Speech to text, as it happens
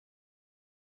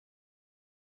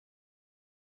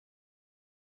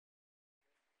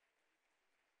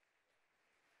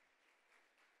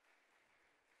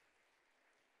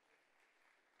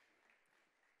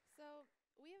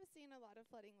have seen a lot of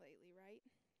flooding lately, right?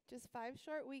 Just 5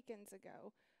 short weekends ago,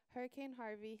 Hurricane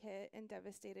Harvey hit and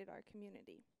devastated our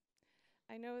community.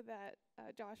 I know that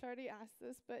Josh already asked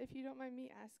this, but if you don't mind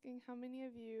me asking, how many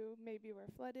of you maybe were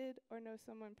flooded or know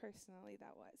someone personally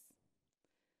that was?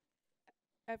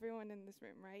 Everyone in this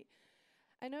room, right?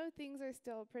 I know things are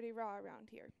still pretty raw around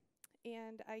here,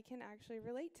 and I can actually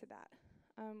relate to that.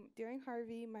 During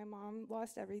Harvey, my mom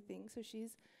lost everything, so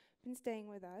she's been staying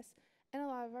with us, and a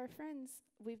lot of our friends,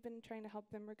 we've been trying to help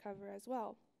them recover as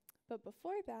well. But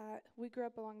before that, we grew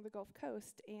up along the Gulf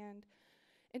Coast, and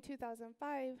in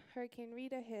 2005, Hurricane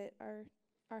Rita hit our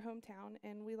hometown,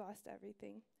 and we lost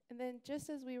everything. And then just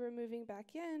as we were moving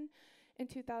back in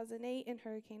 2008, in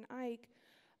Hurricane Ike,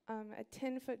 a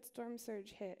 10-foot storm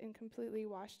surge hit and completely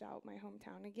washed out my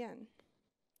hometown again.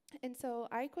 And so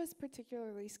Ike was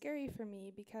particularly scary for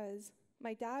me because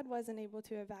my dad wasn't able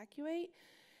to evacuate,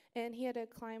 and he had to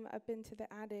climb up into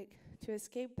the attic to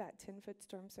escape that 10-foot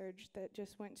storm surge that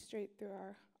just went straight through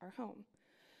our home.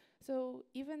 So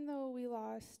even though we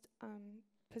lost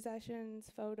possessions,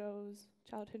 photos,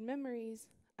 childhood memories,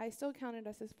 I still counted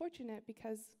us as fortunate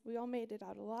because we all made it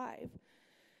out alive.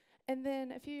 And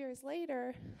then a few years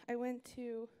later, I went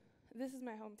to, this is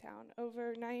my hometown,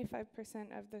 over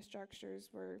 95% of the structures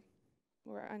were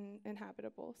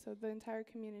uninhabitable, so the entire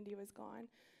community was gone.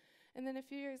 And then a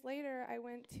few years later, I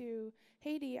went to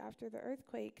Haiti after the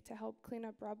earthquake to help clean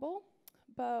up rubble.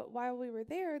 But while we were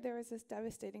there was this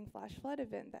devastating flash flood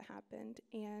event that happened,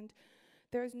 and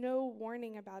there was no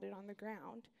warning about it on the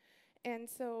ground. And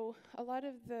so a lot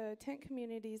of the tent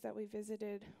communities that we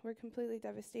visited were completely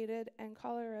devastated, and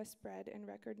cholera spread in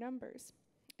record numbers.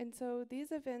 And so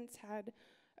these events had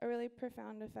a really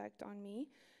profound effect on me,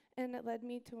 and it led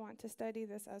me to want to study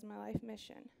this as my life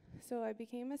mission. So I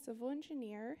became a civil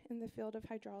engineer in the field of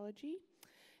hydrology,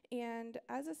 and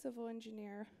as a civil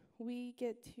engineer, we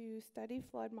get to study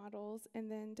flood models and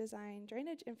then design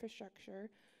drainage infrastructure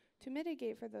to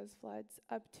mitigate for those floods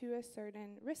up to a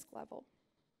certain risk level.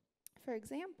 For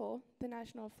example, the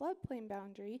national floodplain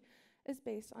boundary is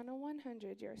based on a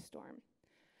 100-year storm.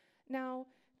 Now,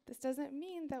 this doesn't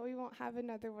mean that we won't have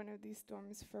another one of these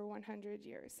storms for 100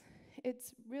 years.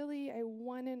 It's really a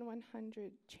 1 in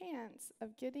 100 chance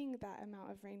of getting that amount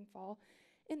of rainfall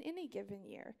in any given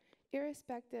year,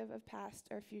 irrespective of past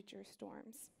or future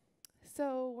storms.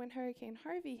 So when Hurricane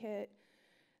Harvey hit,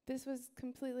 this was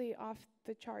completely off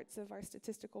the charts of our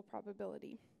statistical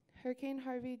probability. Hurricane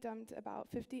Harvey dumped about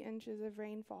 50 inches of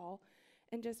rainfall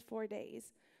in just 4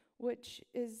 days, which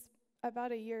is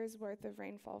about a year's worth of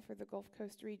rainfall for the Gulf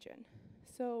Coast region.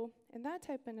 So in that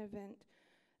type of event,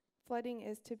 flooding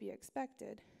is to be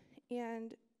expected.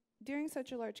 And during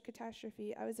such a large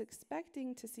catastrophe, I was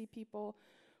expecting to see people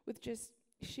with just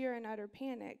sheer and utter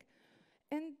panic.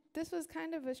 And this was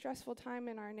kind of a stressful time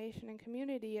in our nation and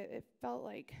community. It felt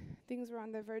like things were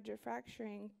on the verge of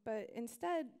fracturing, but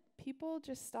instead, people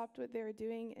just stopped what they were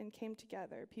doing and came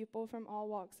together. People from all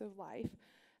walks of life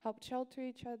helped shelter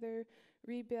each other,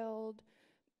 rebuild,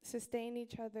 sustain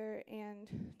each other,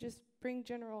 and just bring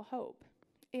general hope.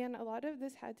 And a lot of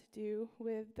this had to do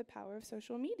with the power of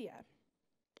social media.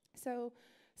 So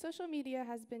social media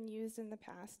has been used in the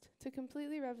past to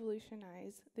completely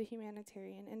revolutionize the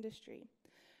humanitarian industry.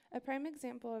 A prime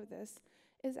example of this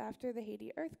is after the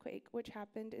Haiti earthquake, which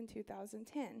happened in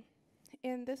 2010.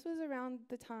 And this was around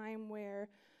the time where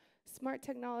smart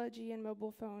technology and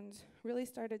mobile phones really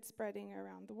started spreading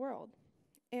around the world.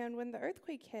 And when the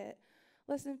earthquake hit,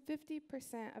 less than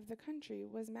 50% of the country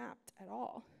was mapped at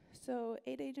all. So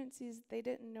aid agencies, they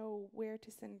didn't know where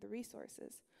to send the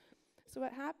resources. So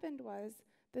what happened was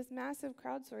this massive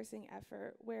crowdsourcing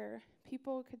effort where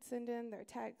people could send in their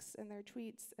texts and their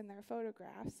tweets and their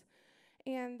photographs.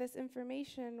 And this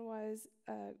information was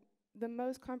the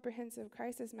most comprehensive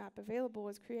crisis map available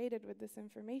was created with this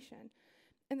information.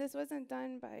 And this wasn't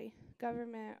done by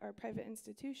government or private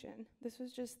institution. This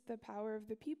was just the power of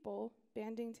the people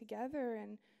banding together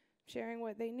and sharing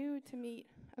what they knew to meet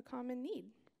a common need.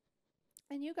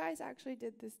 And you guys actually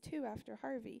did this too after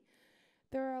Harvey.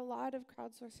 There are a lot of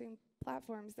crowdsourcing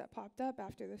platforms that popped up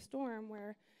after the storm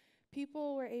where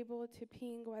people were able to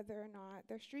ping whether or not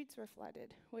their streets were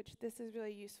flooded, which this is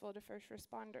really useful to first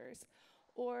responders.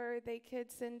 Or they could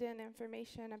send in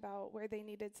information about where they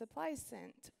needed supplies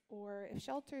sent, or if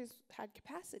shelters had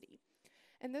capacity.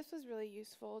 And this was really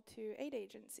useful to aid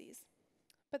agencies.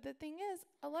 But the thing is,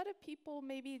 a lot of people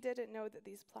maybe didn't know that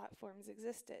these platforms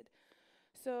existed.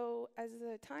 So as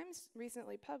the Times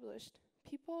recently published,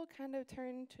 people kind of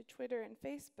turned to Twitter and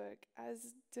Facebook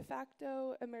as de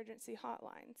facto emergency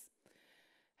hotlines.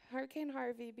 Hurricane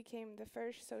Harvey became the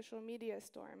first social media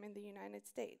storm in the United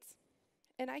States.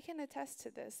 And I can attest to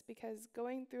this because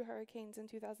going through hurricanes in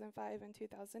 2005 and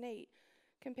 2008,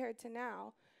 compared to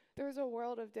now, there was a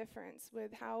world of difference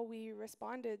with how we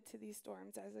responded to these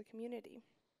storms as a community.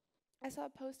 I saw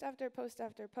post after post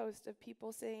after post of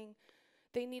people saying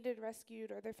they needed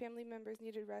rescued or their family members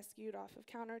needed rescued off of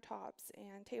countertops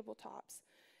and tabletops.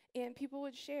 And people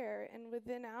would share, and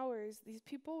within hours, these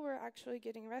people were actually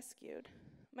getting rescued.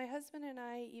 My husband and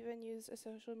I even used a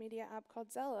social media app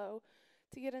called Zelo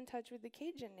to get in touch with the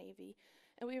Cajun Navy,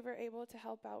 and we were able to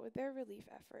help out with their relief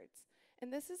efforts.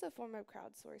 And this is a form of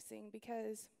crowdsourcing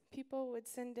because people would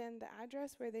send in the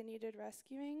address where they needed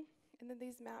rescuing, and then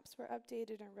these maps were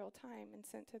updated in real time and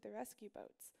sent to the rescue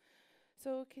boats.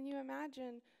 So can you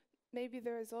imagine maybe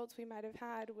the results we might have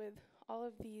had with all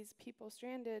of these people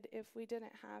stranded if we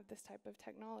didn't have this type of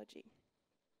technology?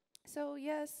 So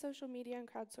yes, social media and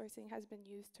crowdsourcing has been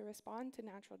used to respond to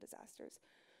natural disasters,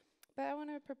 but I want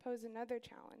to propose another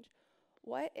challenge.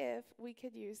 What if we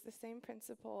could use the same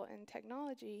principle and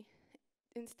technology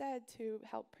instead to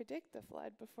help predict the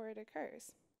flood before it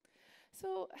occurs?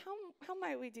 So how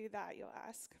might we do that, you'll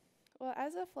ask? Well,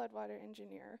 as a floodwater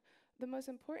engineer, the most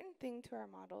important thing to our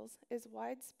models is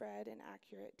widespread and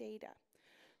accurate data.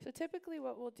 So typically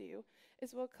what we'll do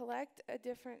is we'll collect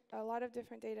a lot of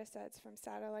different data sets from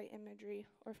satellite imagery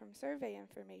or from survey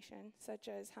information, such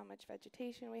as how much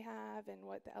vegetation we have and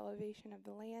what the elevation of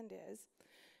the land is.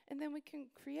 And then we can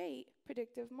create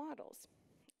predictive models.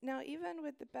 Now, even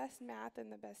with the best math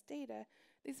and the best data,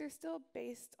 these are still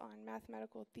based on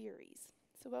mathematical theories.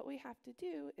 So what we have to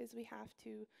do is we have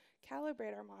to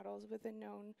calibrate our models with the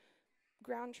known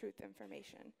ground truth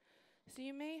information. So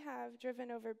you may have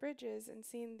driven over bridges and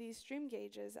seen these stream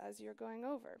gauges as you're going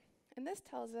over. And this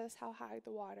tells us how high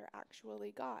the water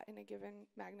actually got in a given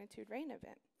magnitude rain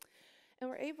event. And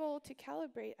we're able to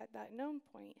calibrate at that known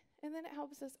point, and then it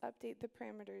helps us update the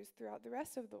parameters throughout the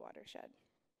rest of the watershed.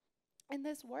 And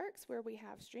this works where we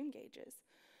have stream gauges.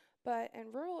 But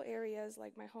in rural areas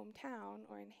like my hometown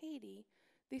or in Haiti,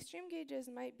 these stream gauges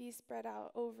might be spread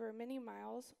out over many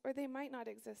miles, or they might not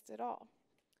exist at all.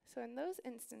 So in those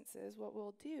instances, what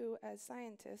we'll do as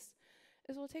scientists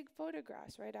is we'll take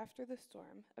photographs right after the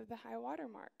storm of the high water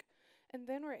mark, and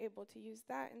then we're able to use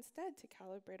that instead to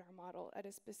calibrate our model at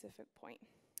a specific point.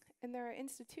 And there are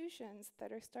institutions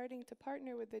that are starting to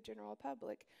partner with the general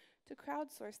public to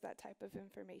crowdsource that type of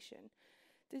information.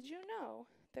 Did you know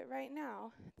that right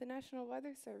now, the National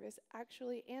Weather Service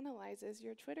actually analyzes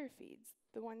your Twitter feeds,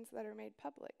 the ones that are made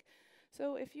public?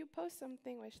 So if you post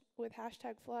something with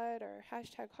hashtag flood or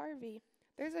hashtag Harvey,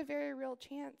 there's a very real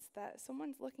chance that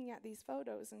someone's looking at these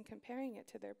photos and comparing it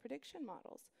to their prediction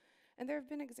models. And there have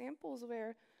been examples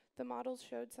where the models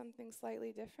showed something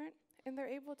slightly different, and they're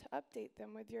able to update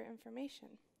them with your information.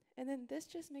 And then this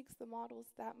just makes the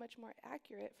models that much more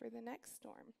accurate for the next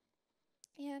storm.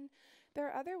 And there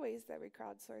are other ways that we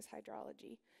crowdsource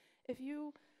hydrology. If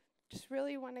you just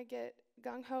really want to get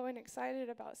gung-ho and excited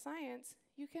about science,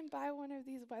 you can buy one of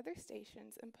these weather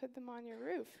stations and put them on your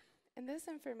roof. And this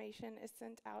information is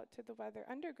sent out to the Weather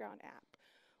Underground app,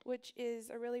 which is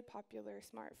a really popular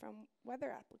smartphone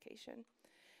weather application.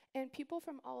 And people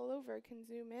from all over can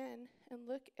zoom in and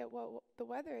look at what the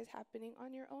weather is happening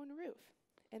on your own roof.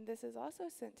 And this is also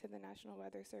sent to the National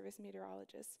Weather Service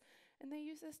meteorologists. And they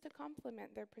use this to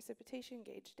complement their precipitation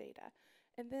gauge data.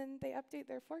 And then they update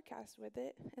their forecast with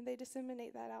it, and they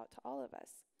disseminate that out to all of us.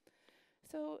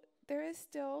 So there is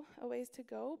still a ways to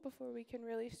go before we can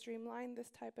really streamline this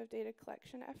type of data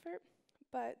collection effort.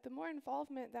 But the more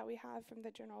involvement that we have from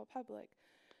the general public,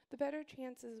 the better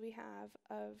chances we have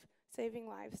of saving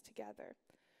lives together.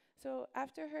 So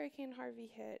after Hurricane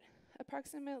Harvey hit,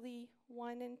 approximately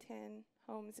 1 in 10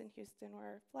 homes in Houston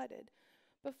were flooded,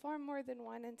 but far more than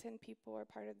 1 in 10 people were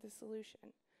part of the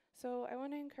solution. So I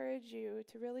want to encourage you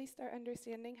to really start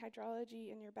understanding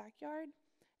hydrology in your backyard,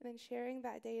 and then sharing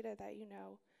that data that you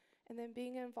know, and then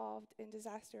being involved in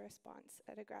disaster response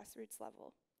at a grassroots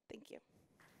level. Thank you.